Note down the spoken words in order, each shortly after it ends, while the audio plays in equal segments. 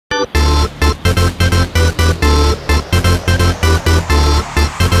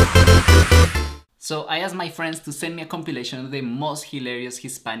So I asked my friends to send me a compilation of the most hilarious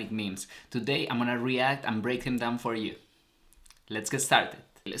Hispanic memes. Today I'm gonna react and break them down for you. Let's get started.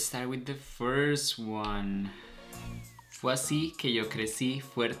 Let's start with the first one. Fue así que yo crecí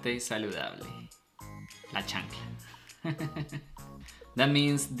fuerte y saludable. La chancla. That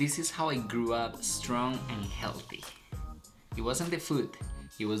means this is how I grew up strong and healthy. It wasn't the food,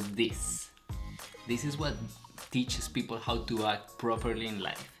 it was this. This is what teaches people how to act properly in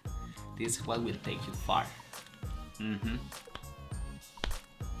life. This is what will take you far.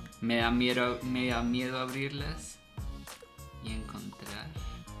 Me da miedo abrirlas y encontrar.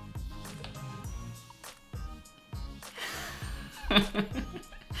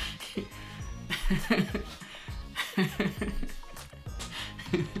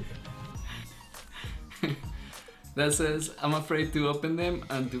 That says, I'm afraid to open them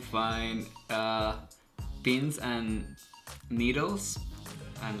and to find pins and needles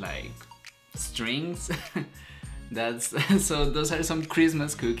and like strings. That's so those are some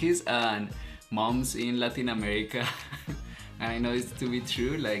Christmas cookies, and moms in Latin America and I know it's to be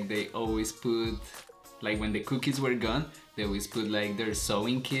true, like they always put, like when the cookies were gone, they always put like their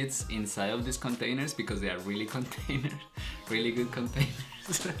sewing kits inside of these containers because they are really containers, really good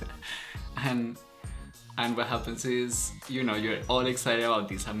containers. And what happens is, you know, you're all excited about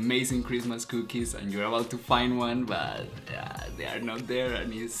these amazing Christmas cookies and you're about to find one, but they are not there,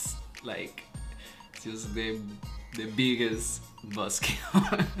 and it's like just the biggest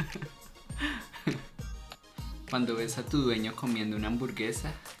buzzkill. Cuando ves a tu dueño comiendo una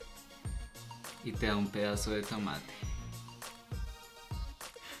hamburguesa y te da un pedazo de tomate.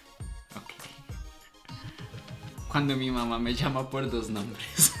 Okay. Cuando mi mamá me llama por dos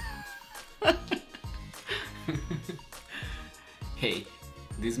nombres. Hey,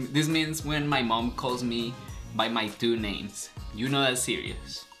 this means when my mom calls me by my two names. You know that's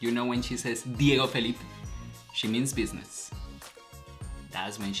serious. You know when she says Diego Felipe, she means business.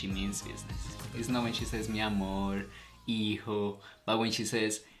 That's when she means business. It's not when she says mi amor, hijo, but when she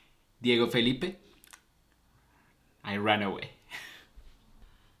says Diego Felipe, I ran away.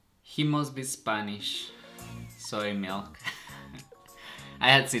 He must be Spanish. Soy milk. I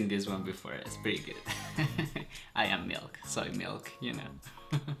had seen this one before, it's pretty good. I am milk, soy milk, you know.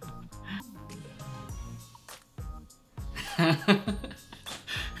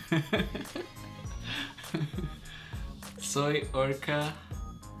 Soy orca,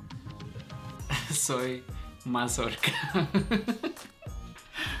 soy más orca.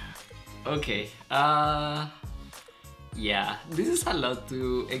 Okay, yeah, this is a lot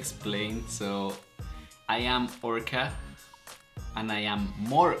to explain, so I am orca. And I am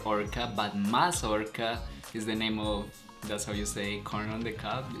more orca, but más orca is the name of, that's how you say corn on the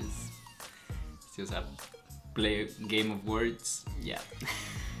cob. It's just a game of words, yeah.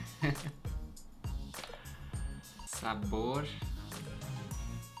 Sabor.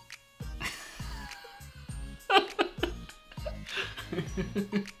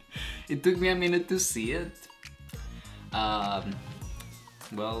 It took me a minute to see it.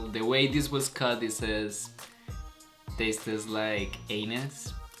 Well, the way this was cut, it says tastes like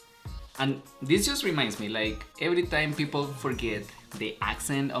anus, and this just reminds me, like every time people forget the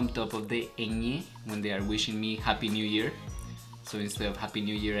accent on top of the ñ when they are wishing me Happy New Year, so instead of Happy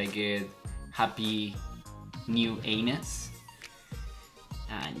New Year I get Happy New Anus.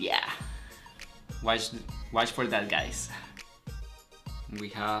 And yeah, watch for that, guys. We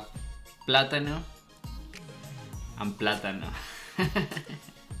have plátano and plátano.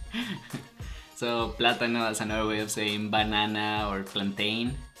 So plátano is another way of saying banana or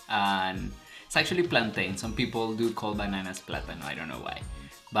plantain, and it's actually plantain. Some people do call bananas plátano, I don't know why.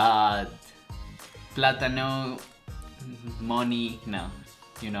 But plátano, money, no.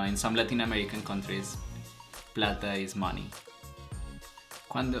 You know, in some Latin American countries, plata is money.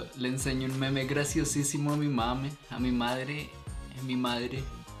 Cuando le enseño un meme graciosísimo a mi madre.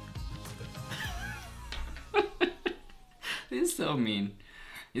 This is so mean.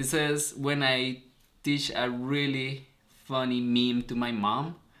 It says, when I teach a really funny meme to my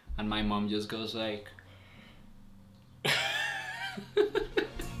mom, and my mom just goes like,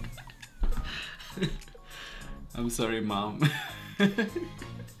 I'm sorry, mom.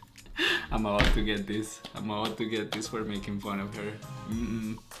 I'm about to get this. For making fun of her.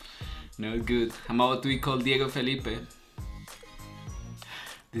 No good. I'm about to be called Diego Felipe.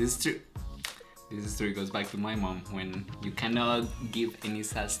 This is true. It goes back to my mom. When you cannot give any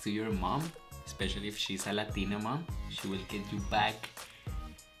sass to your mom, especially if she's a Latina mom, she will get you back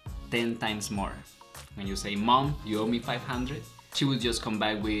 10 times more. When you say, mom, you owe me 500, she would just come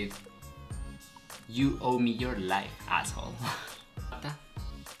back with, "You owe me your life, asshole." Pata,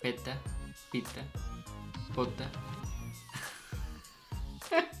 peta, pita, pota.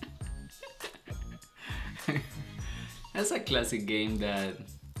 That's a classic game that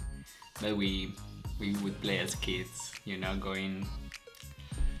we would play as kids, you know, going,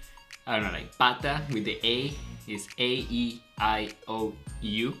 I don't know, like pata with the A is A-E-I-O-U.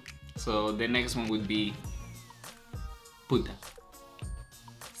 So the next one would be puta.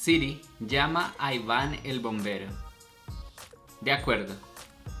 Siri, llama a Iván el bombero. De acuerdo.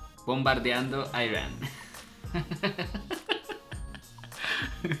 Bombardeando Irán.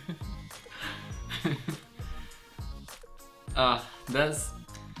 That's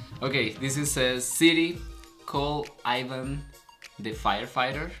okay. This is says Siri, call Ivan the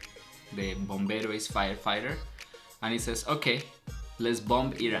firefighter. The bombero is firefighter, and it says, okay, let's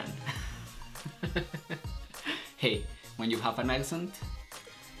bomb Iran. Hey, when you have an accent,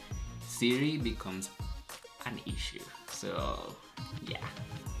 Siri becomes an issue. So yeah,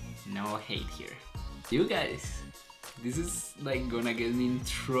 no hate here. You guys, this is like gonna get me in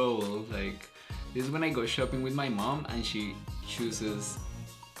trouble. Like, this is when I go shopping with my mom and she chooses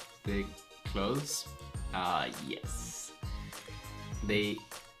the clothes. Yes, they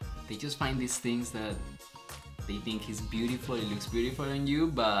just find these things that they think is beautiful, it looks beautiful on you,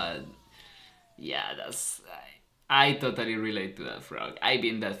 but yeah, that's, I totally relate to that frog. I've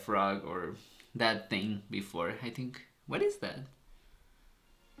been that frog or that thing before. I think, what is that?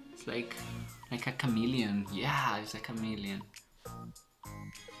 It's like a chameleon. Yeah, it's a chameleon.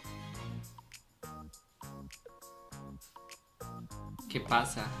 ¿Qué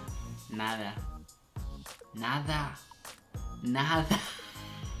pasa? Nada. Nada. Nada.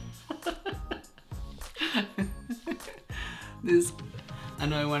 This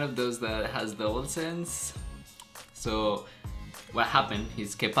another one of those that has double sense. So what happened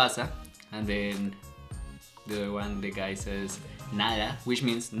is ¿qué pasa? And then the other one, the guy says nada, which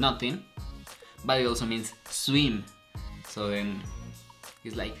means nothing, but it also means swim. So then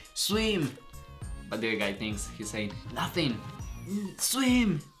he's like, swim, but the other guy thinks he's saying nothing,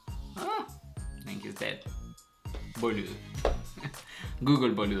 swim. Ah, and he's dead. Boludo. Google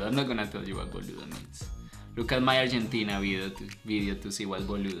boludo. I'm not gonna tell you what boludo means. Look at my Argentina video to see what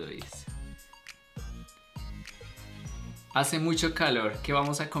boludo is. Hace mucho calor. ¿Qué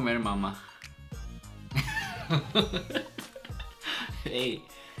vamos a comer, mamá? Hey,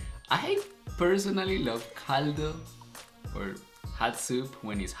 I personally love caldo or hot soup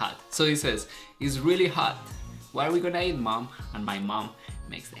when it's hot. So he says, it's really hot. What are we gonna eat, mom? And my mom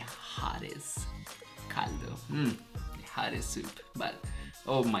makes the hottest caldo. The hottest soup. But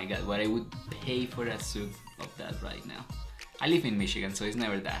oh my god, what I would pay for a soup of that right now. I live in Michigan, so it's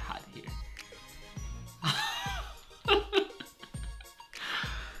never that hot here.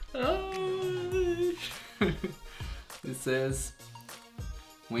 It says,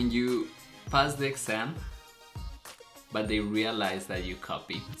 when you pass the exam, but they realize that you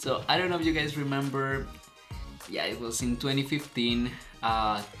copy. So I don't know if you guys remember, yeah, it was in 2015,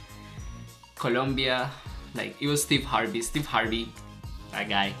 Colombia, like it was Steve Harvey, that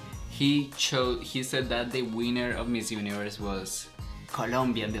guy, he said that the winner of Miss Universe was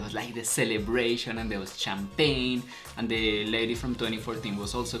Colombia, and there was like the celebration and there was champagne, and the lady from 2014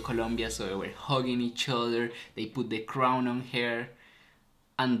 was also Colombia, so they were hugging each other, they put the crown on her,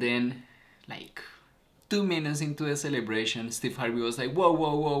 and then like 2 minutes into the celebration, Steve Harvey was like, whoa,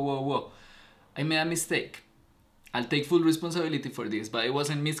 whoa, whoa, whoa, whoa, I made a mistake, I'll take full responsibility for this, but it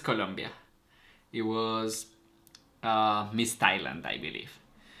wasn't Miss Colombia, it was Miss Thailand, I believe.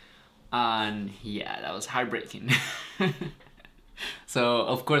 And yeah, that was heartbreaking. So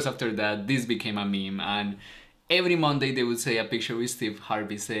of course after that this became a meme, and every Monday they would say a picture with Steve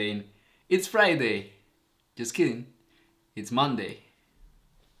Harvey saying, it's Friday. Just kidding, it's Monday.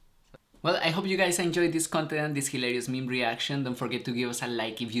 Well, I hope you guys enjoyed this content and this hilarious meme reaction. Don't forget to give us a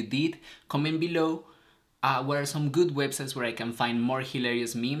like if you did. Comment below what are some good websites where I can find more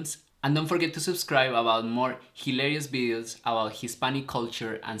hilarious memes. And don't forget to subscribe about more hilarious videos about Hispanic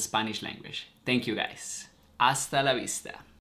culture and Spanish language. Thank you guys. Hasta la vista.